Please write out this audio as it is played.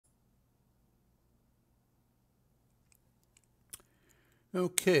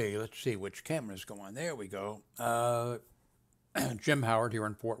Okay, let's see which cameras go on. There we go. Jim Howard here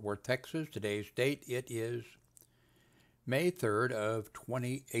in Fort Worth, Texas. Today's date, it is May 3rd of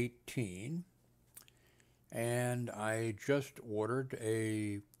 2018. And I just ordered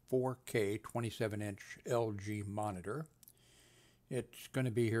a 4K 27-inch LG monitor. It's going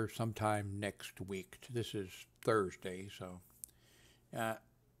to be here sometime next week. This is Thursday, so I'll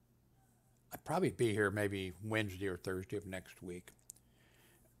probably be here maybe Wednesday or Thursday of next week.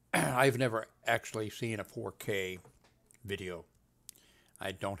 I've never actually seen a 4K video.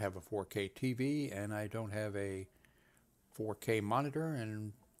 I don't have a 4K TV, and I don't have a 4K monitor,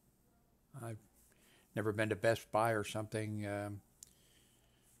 and I've never been to Best Buy or something.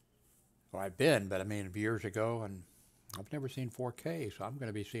 Well, I've been, but I mean, years ago, and I've never seen 4K, so I'm going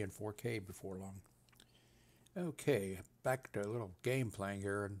to be seeing 4K before long. Okay, back to a little game playing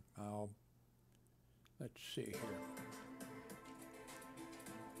here, and let's see here.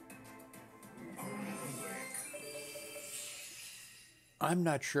 I'm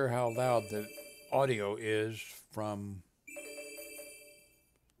not sure how loud the audio is from,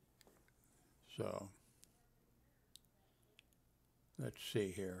 so let's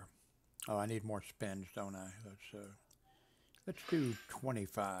see here. Oh, I need more spins, don't I? Let's do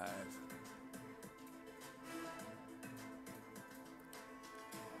 25.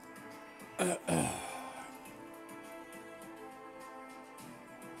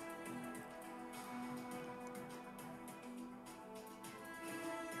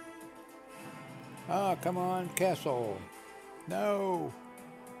 Ah, come on, Castle. No.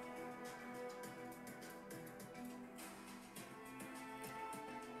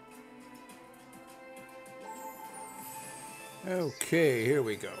 Okay, here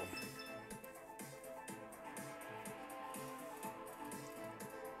we go.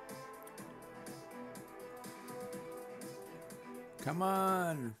 Come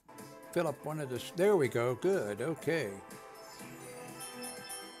on. Fill up one of the... There we go. Good. Okay.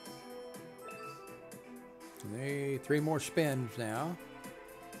 Three more spins now.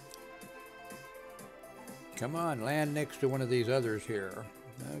 Come on, land next to one of these others here.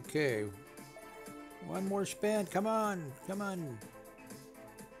 Okay. One more spin. Come on. Come on.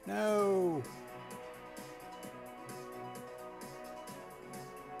 No.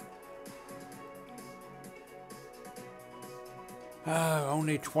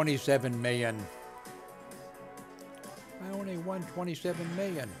 Only 27 million. I only won 27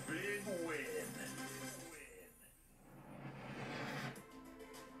 million.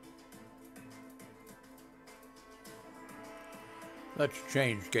 Let's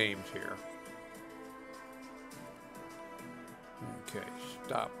change games here. Okay,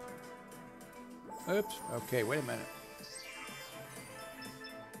 stop. Oops. Okay, wait a minute.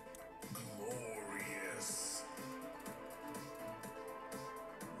 Glorious.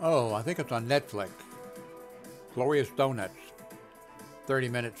 Oh, I think it's on Netflix. Glorious Donuts.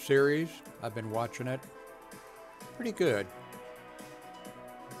 30-minute series. I've been watching it. Pretty good.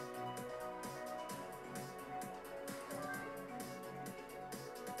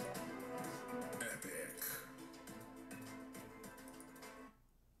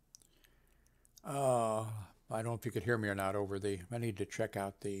 I don't know if you could hear me or not over the... I need to check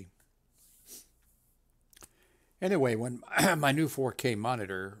out the... Anyway, when my new 4K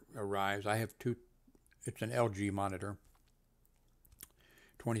monitor arrives, I have two... It's an LG monitor,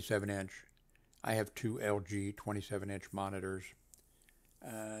 27-inch. I have two LG 27-inch monitors.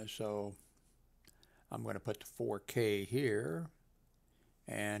 So I'm going to put the 4K here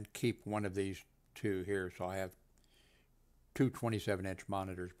and keep one of these two here. So I have two 27-inch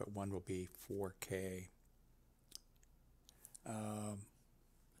monitors, but one will be 4K. Let's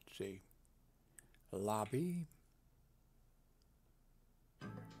see. Lobby.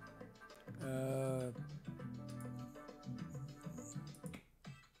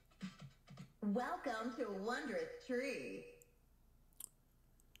 Welcome to Wondrous Tree.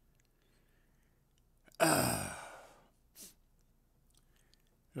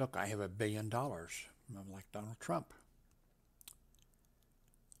 Look, I have $1 billion. I'm like Donald Trump.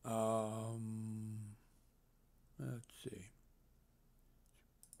 Let's see.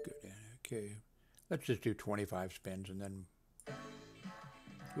 Good. Okay. Let's just do 25 spins and then...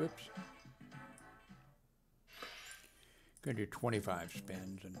 Whoops. Gonna do 25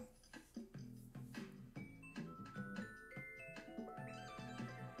 spins and...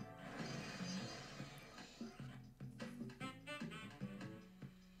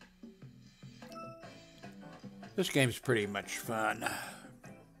 This game's pretty much fun.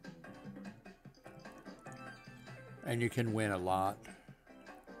 And you can win a lot.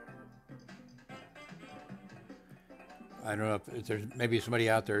 I don't know if there's maybe somebody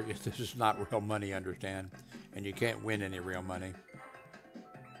out there. If this is not real money, understand, and you can't win any real money.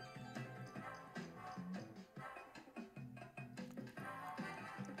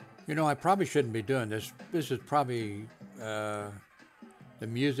 You know, I probably shouldn't be doing this. This is probably the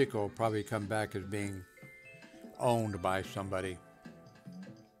music will probably come back as being owned by somebody.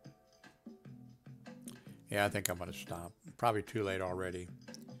 Yeah, I think I'm going to stop. Probably too late already.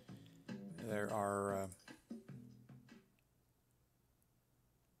 There are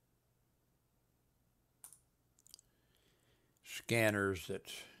scanners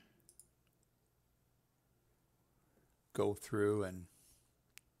that go through and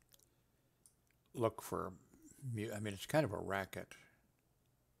look for. I mean, it's kind of a racket.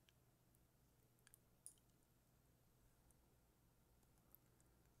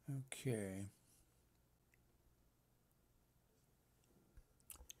 Okay.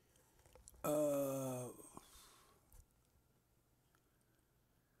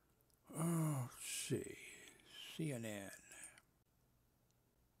 Let's see. CNN.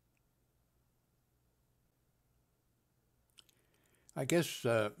 I guess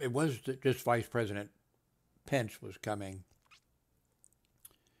it was just Vice President Pence was coming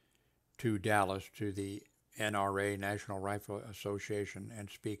to Dallas to the NRA, National Rifle Association, and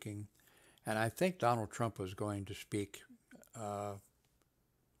speaking. And I think Donald Trump was going to speak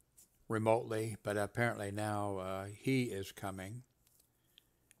remotely, but apparently now he is coming.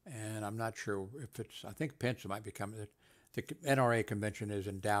 And I'm not sure if it's, I think Pence might be coming. The NRA convention is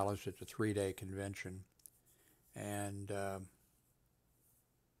in Dallas. It's a 3-day convention. And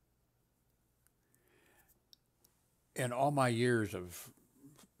in all my years of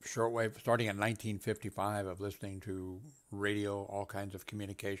shortwave, starting in 1955, of listening to radio, all kinds of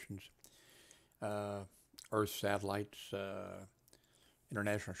communications, Earth satellites,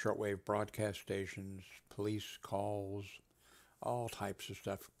 international shortwave broadcast stations, police calls, all types of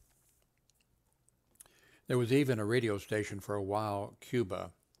stuff. There was even a radio station for a while,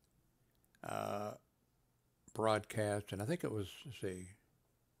 Cuba, broadcast, and I think it was, let's see,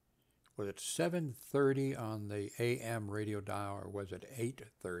 was it 7:30 on the AM radio dial, or was it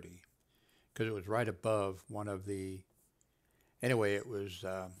 8:30? Because it was right above one of the, anyway, it was,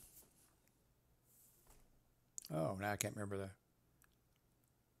 oh, now I can't remember the,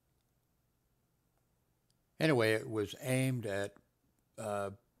 anyway, it was aimed at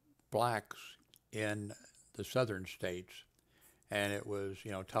blacks in the southern states, and it was,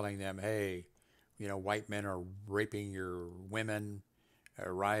 telling them, hey, white men are raping your women,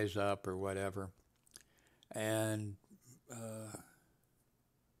 rise up, or whatever. And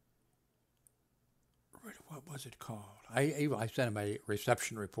what was it called? I sent them a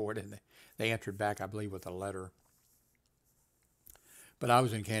reception report, and they answered back, I believe, with a letter. But I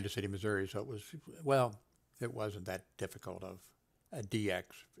was in Kansas City, Missouri, so it was, well, it wasn't that difficult of a DX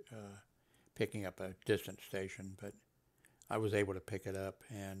picking up a distant station, but I was able to pick it up,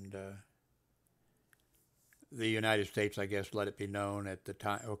 and the United States, I guess, let it be known at the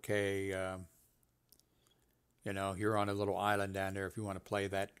time, okay, you're on a little island down there. If you want to play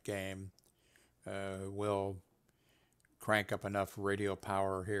that game, we'll crank up enough radio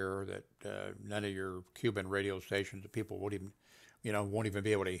power here that none of your Cuban radio stations, the people won't even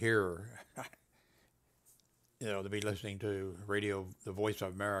be able to hear. To be listening to radio, the Voice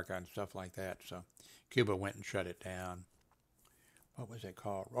of America and stuff like that. So Cuba went and shut it down. What was it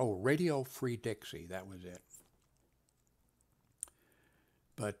called? Oh, Radio Free Dixie. That was it.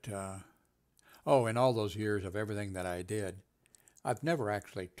 But, in all those years of everything that I did, I've never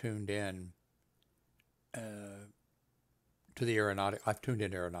actually tuned in to the aeronautic. I've tuned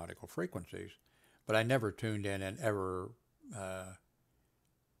in aeronautical frequencies, but I never tuned in and ever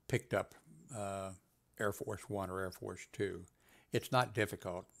picked up Air Force One or Air Force Two. It's not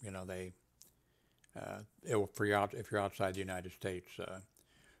difficult, if you're outside the United States,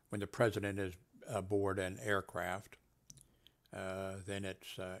 when the president is aboard an aircraft, then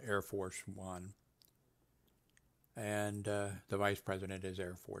it's Air Force One, and the vice president is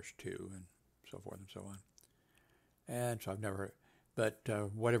Air Force Two, and so forth and so on. And so I've never, but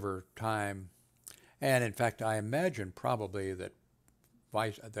whatever time, and in fact, I imagine probably that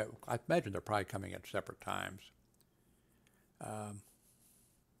I imagine they're probably coming at separate times.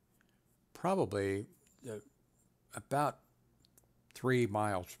 Probably about 3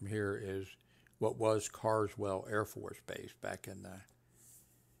 miles from here is what was Carswell Air Force Base back in the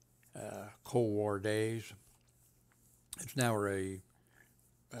Cold War days. It's now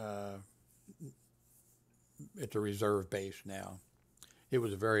it's a reserve base now. It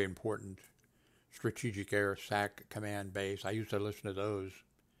was a very important Strategic Air SAC Command base. I used to listen to those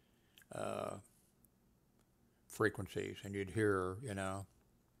frequencies, and you'd hear, you know,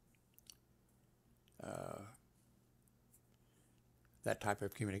 that type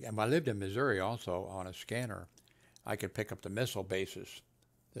of communication. And when I lived in Missouri also on a scanner, I could pick up the missile bases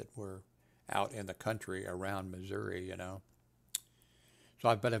that were out in the country around Missouri, you know.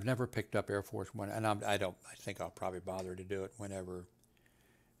 So, but I've never picked up Air Force One, and I think I'll probably bother to do it whenever.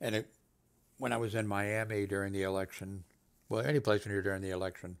 And when I was in Miami during the election, well, any place in here during the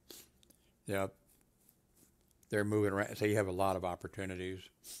election, you know, they're moving around, so you have a lot of opportunities.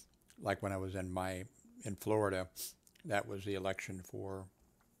 Like when I was in Florida, that was the election for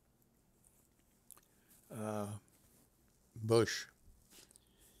Bush,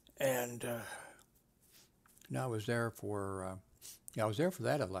 and no, I was there for I was there for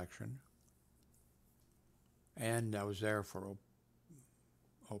that election, and I was there for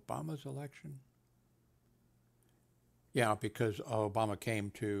Obama's election. Yeah, because Obama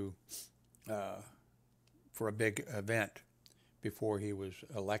came to for a big event before he was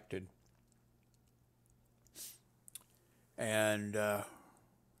elected, and that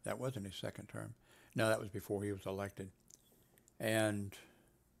wasn't his second term. No, that was before he was elected, and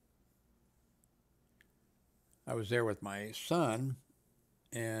I was there with my son,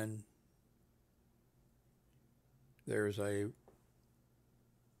 and there's a,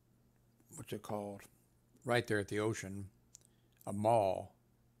 what's it called, right there at the ocean, a mall,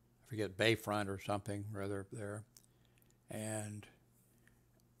 I forget, Bayfront or something, rather, there. And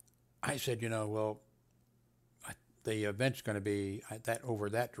I said, you know, well, the event's going to be over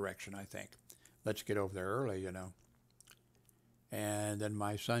that direction, I think. Let's get over there early, you know. And then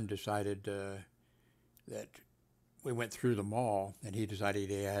my son decided that we went through the mall, and he decided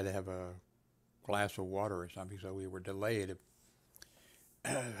he had to have a glass of water or something, so we were delayed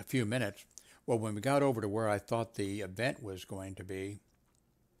a few minutes. Well, when we got over to where I thought the event was going to be,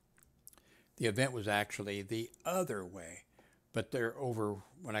 the event was actually the other way. But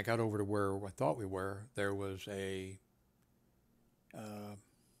when I got over to where I thought we were, there was a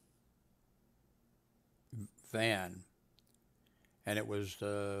van, and it was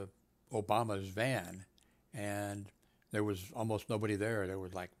Obama's van, and there was almost nobody there. There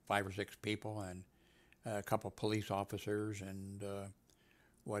was like 5 or 6 people and a couple of police officers and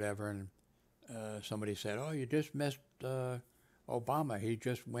whatever. And somebody said, "Oh, you just missed Obama. He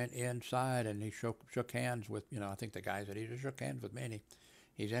just went inside and he shook hands with," you know, I think the guy said he just shook hands with me, and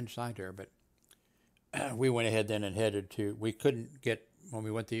he's inside there. But we went ahead then and headed to, we couldn't get, when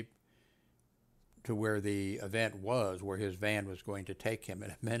we went to where the event was, where his van was going to take him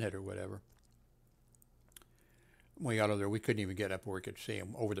in a minute or whatever. When we got over there, we couldn't even get up where we could see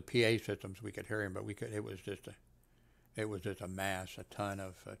him. Over the PA systems, we could hear him, but we could. It was just a mass, a ton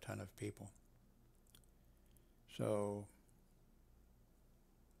of people. So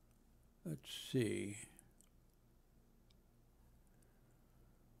let's see.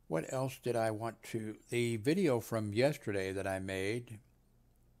 What else did I want to? The video from yesterday that I made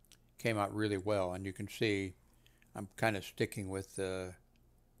came out really well, and you can see I'm kind of sticking with the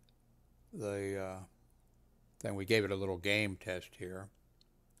thing. We gave it a little game test here,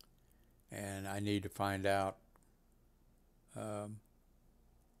 and I need to find out let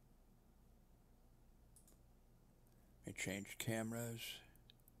me change cameras.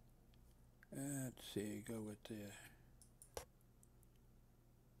 Let's see, go with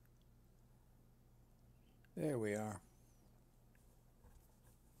there we are.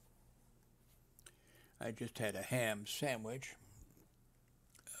 I just had a ham sandwich.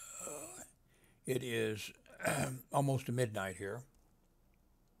 It is almost midnight here.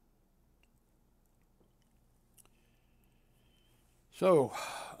 So,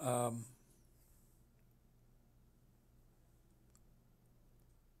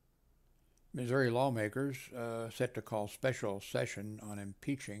 Missouri lawmakers set to call special session on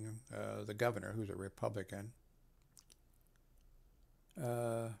impeaching the governor, who's a Republican.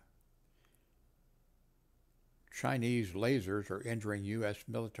 Chinese lasers are injuring U.S.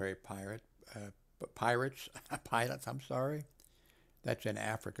 military pilots. I'm sorry. That's in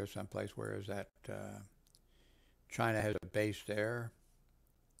Africa someplace. Where is that? China has a base there,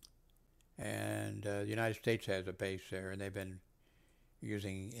 and the United States has a base there, and they've been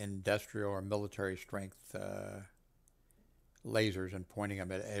using industrial or military strength lasers and pointing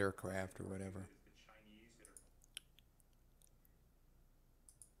them at aircraft or whatever.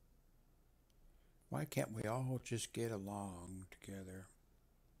 Why can't we all just get along together?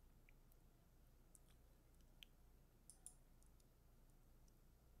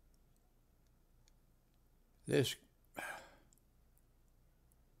 This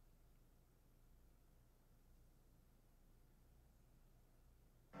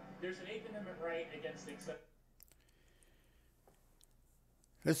There's an Eighth Amendment right against accept.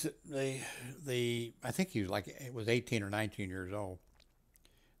 This the I think he was like it was 18 or 19 years old.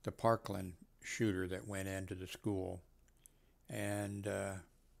 The Parkland shooter that went into the school and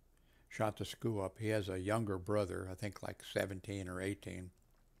shot the school up. He has a younger brother, I think like 17 or 18.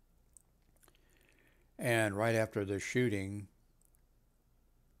 And right after the shooting,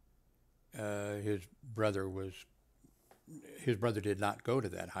 his brother did not go to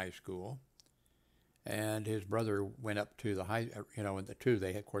that high school, and his brother went up to the high, and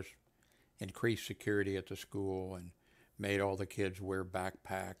they of course increased security at the school and made all the kids wear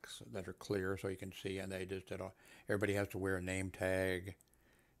backpacks that are clear so you can see, and they just did all. Everybody has to wear a name tag,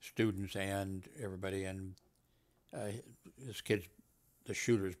 students and everybody, and this kid's the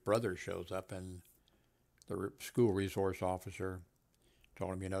shooter's brother shows up, and the school resource officer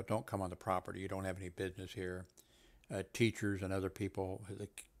told him, don't come on the property. You don't have any business here. Teachers and other people,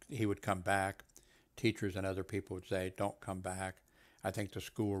 he would come back. Teachers and other people would say, don't come back. I think the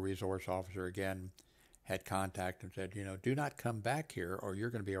school resource officer again had contact and said, do not come back here or you're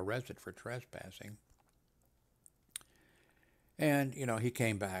going to be arrested for trespassing. And, he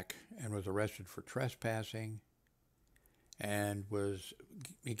came back and was arrested for trespassing and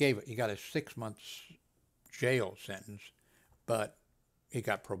he got a 6 months jail sentence, but he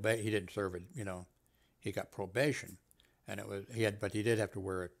got probation. He didn't serve it, he got probation, and but he did have to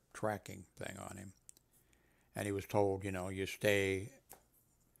wear a tracking thing on him. And he was told, you stay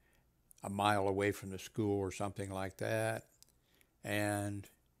a mile away from the school or something like that. And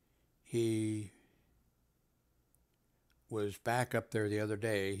he was back up there the other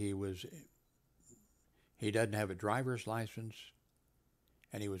day. He doesn't have a driver's license,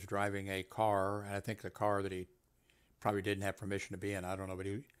 and he was driving a car, and I think the car that he probably didn't have permission to be in, I don't know, but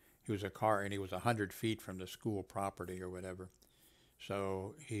he was a car, and he was 100 feet from the school property or whatever.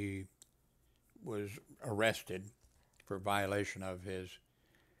 So he was arrested for violation of his,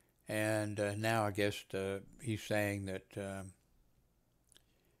 and now I guess he's saying that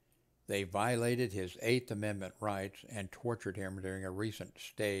they violated his 8th Amendment rights and tortured him during a recent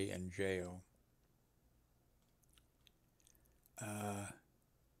stay in jail.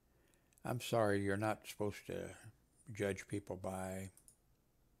 I'm sorry, you're not supposed to judge people by,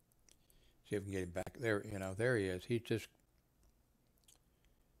 see if we can get him back. There, there he is. He just,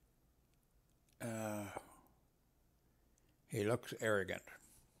 he looks arrogant.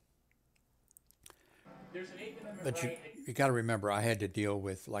 There's an 8th Amendment But right. you got to remember, I had to deal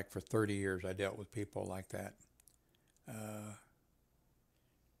with, like for 30 years, I dealt with people like that.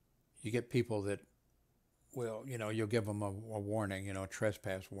 You get people that will, you'll give them a warning, a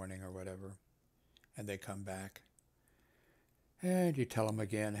trespass warning or whatever, and they come back. And you tell them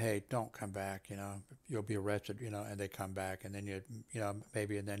again, hey, don't come back, you'll be arrested, and they come back, and then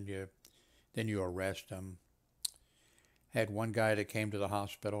then you arrest them. Had one guy that came to the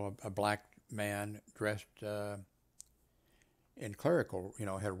hospital, a black man dressed in clerical,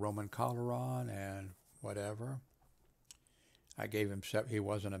 had a Roman collar on and whatever. I gave him,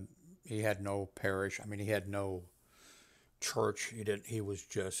 he had no parish, he had no church, he was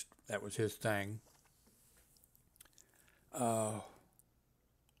just, that was his thing. And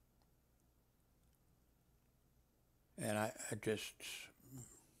I just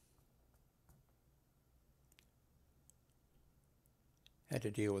had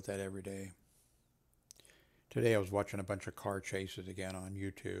to deal with that every day. Today I was watching a bunch of car chases again on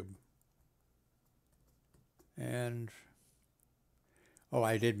YouTube. And,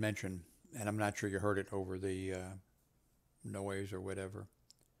 I did mention, and I'm not sure you heard it over the noise or whatever.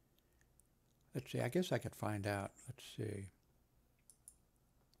 Let's see, I guess I could find out. Let's see.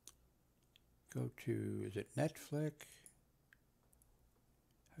 Go to, is it Netflix?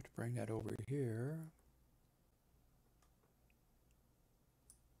 I have to bring that over here.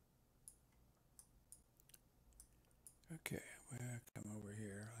 Okay, we'll come over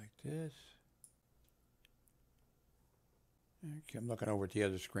here like this. Okay, I'm looking over at the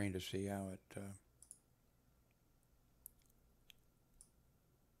other screen to see how it...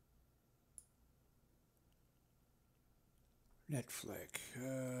 Netflix.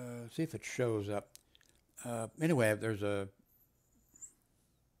 See if it shows up. Anyway, there's a...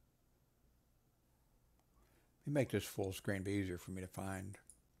 Let me make this full screen be easier for me to find.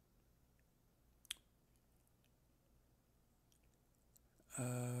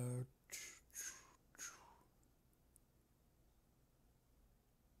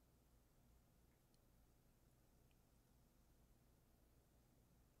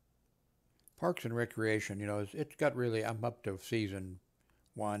 Parks and Recreation, it's got really, I'm up to season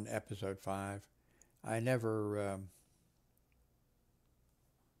 1, episode 5. I never, let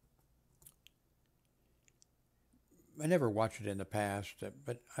me I never watched it in the past,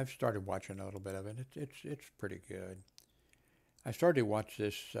 but I've started watching a little bit of it. It's pretty good. I started to watch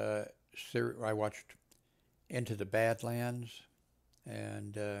this. I watched Into the Badlands,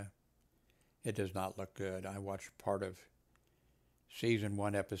 and it does not look good. I watched part of season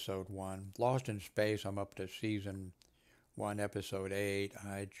 1, episode 1. Lost in Space. I'm up to season 1, episode 8.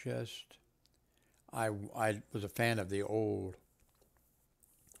 I was a fan of the old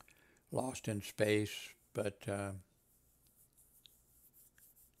Lost in Space, but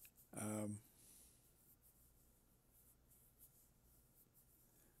um,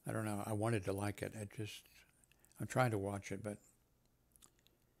 I don't know. I wanted to like it. I'm trying to watch it, but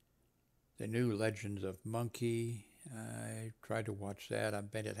the new Legends of Monkey, I tried to watch that.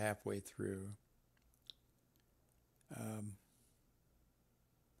 I've made it halfway through. Um,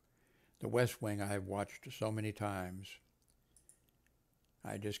 the West Wing I have watched so many times.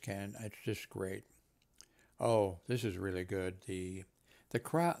 I just can't. It's just great. Oh, this is really good. The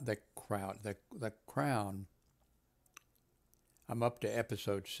Crown. I'm up to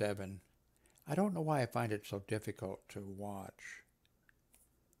episode 7. I don't know why I find it so difficult to watch.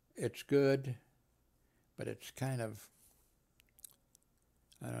 It's good, but it's kind of,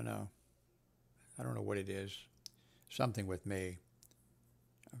 I don't know. I don't know what it is. Something with me.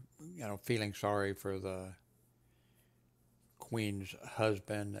 Feeling sorry for the Queen's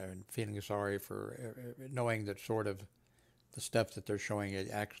husband and feeling sorry for knowing that sort of the stuff that they're showing it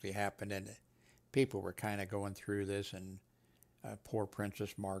actually happened, and people were kind of going through this, and poor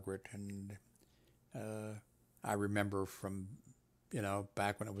Princess Margaret, and I remember from,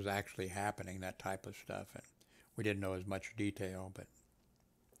 back when it was actually happening, that type of stuff, and we didn't know as much detail,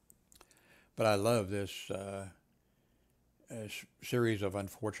 but I love this series of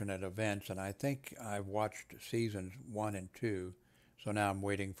unfortunate events, and I think I've watched seasons 1 and 2, so now I'm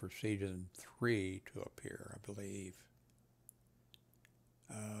waiting for season 3 to appear, I believe.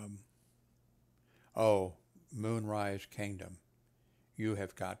 Oh, Moonrise Kingdom. You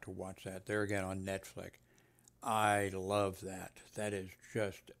have got to watch that. There again on Netflix. I love that. That is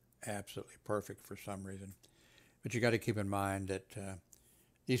just absolutely perfect for some reason. But you got to keep in mind that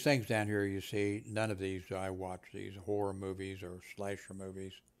these things down here you see, none of these do I watch, these horror movies or slasher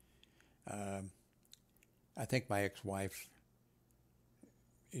movies. I think my ex-wife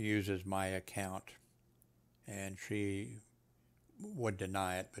uses my account, and she would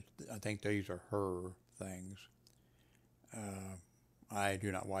deny it, but I think these are her things. I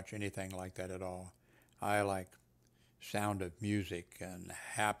do not watch anything like that at all. I like sound of music and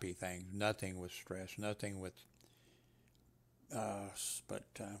happy things, nothing with stress, nothing with,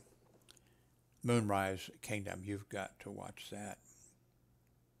 but Moonrise Kingdom, you've got to watch that.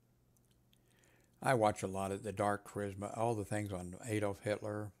 I watch a lot of the Dark Charisma, all the things on Adolf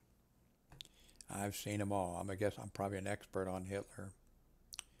Hitler. I've seen them all. I guess I'm probably an expert on Hitler.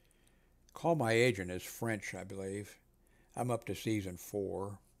 Call My Agent is French, I believe. I'm up to season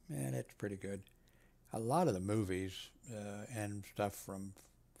 4, and it's pretty good. A lot of the movies and stuff from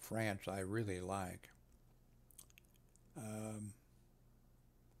France I really like. And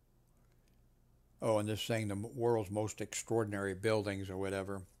this thing, the world's most extraordinary buildings or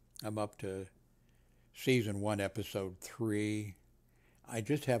whatever. I'm up to season 1, episode 3. I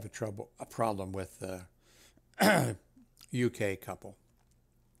just have a problem with the UK couple.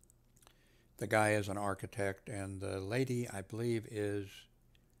 The guy is an architect, and the lady, I believe, is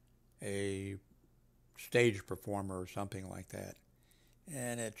a stage performer or something like that.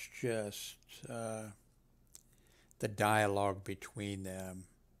 And it's just the dialogue between them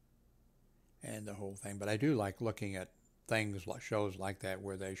and the whole thing. But I do like looking at things like shows like that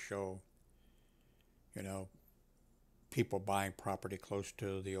where they show, people buying property close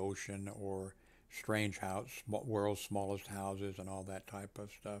to the ocean or strange house, world's smallest houses, and all that type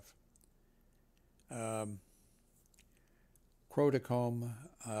of stuff. Crotacombe,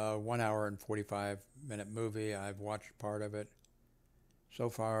 1 hour and 45-minute movie. I've watched part of it. So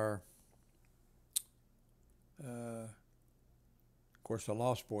far, of course, The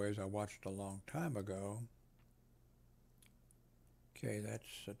Lost Boys I watched a long time ago. Okay, let's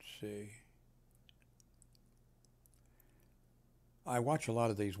see. I watch a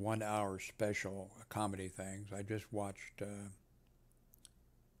lot of these 1 hour special comedy things. I just watched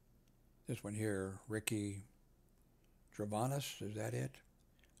this one here, Ricky Gervais, is that it?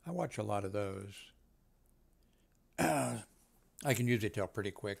 I watch a lot of those. I can usually tell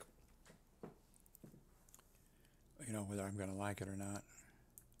pretty quick, whether I'm going to like it or not.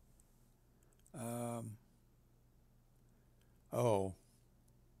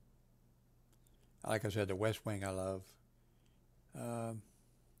 Like I said, The West Wing I love.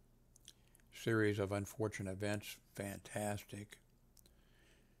 series of unfortunate events, fantastic.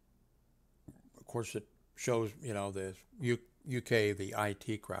 Of course, it shows, the UK, the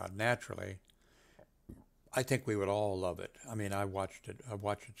IT crowd, naturally. I think we would all love it. I mean, I've watched it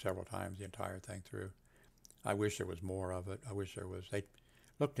several times, the entire thing through. I wish there was more of it. I wish there was. They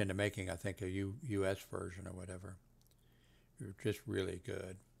looked into making, I think, a U.S. version or whatever. It was just really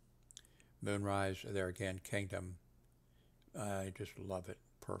good. Moonrise, there again, Kingdom. I just love it.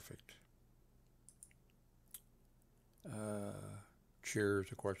 Perfect.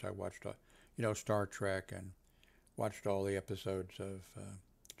 Cheers, of course, I watched, Star Trek and watched all the episodes of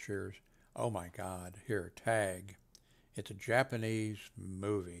Cheers. Oh my God, here, Tag. It's a Japanese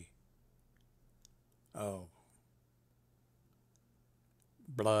movie. Oh.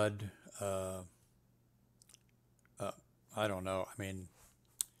 Blood, I don't know. I mean,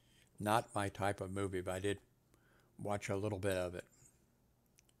 not my type of movie, but I did watch a little bit of it.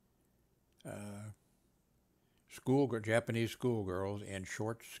 Japanese schoolgirls in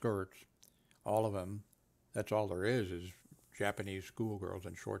short skirts, all of them. That's all there is Japanese schoolgirls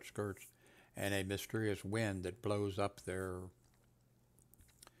in short skirts, and a mysterious wind that blows up their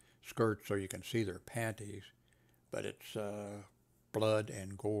skirts so you can see their panties. But it's blood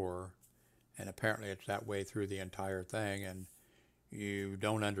and gore, and apparently it's that way through the entire thing, and you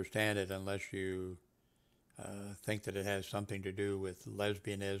don't understand it unless you think that it has something to do with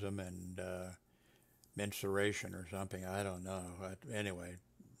lesbianism and menstruation or something. I don't know. Anyway,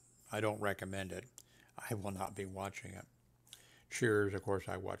 I don't recommend it. I will not be watching it. Cheers, of course,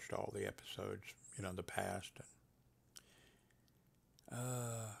 I watched all the episodes, in the past.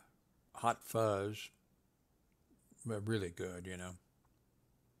 Hot Fuzz, really good,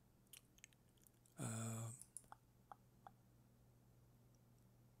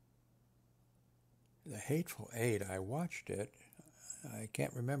 The Hateful Eight, I watched it. I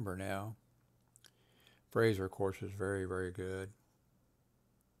can't remember now. Fraser, of course, is very, very good.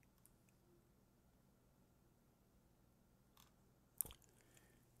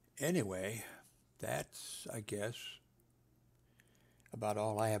 Anyway, that's, I guess, about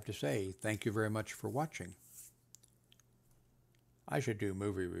all I have to say. Thank you very much for watching. I should do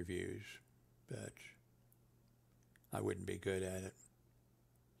movie reviews, but I wouldn't be good at it.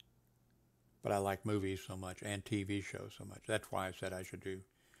 But I like movies so much and TV shows so much. That's why I said I should do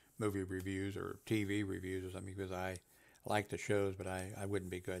movie reviews or TV reviews or something, because I like the shows, but I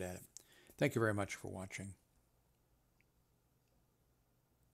wouldn't be good at it. Thank you very much for watching.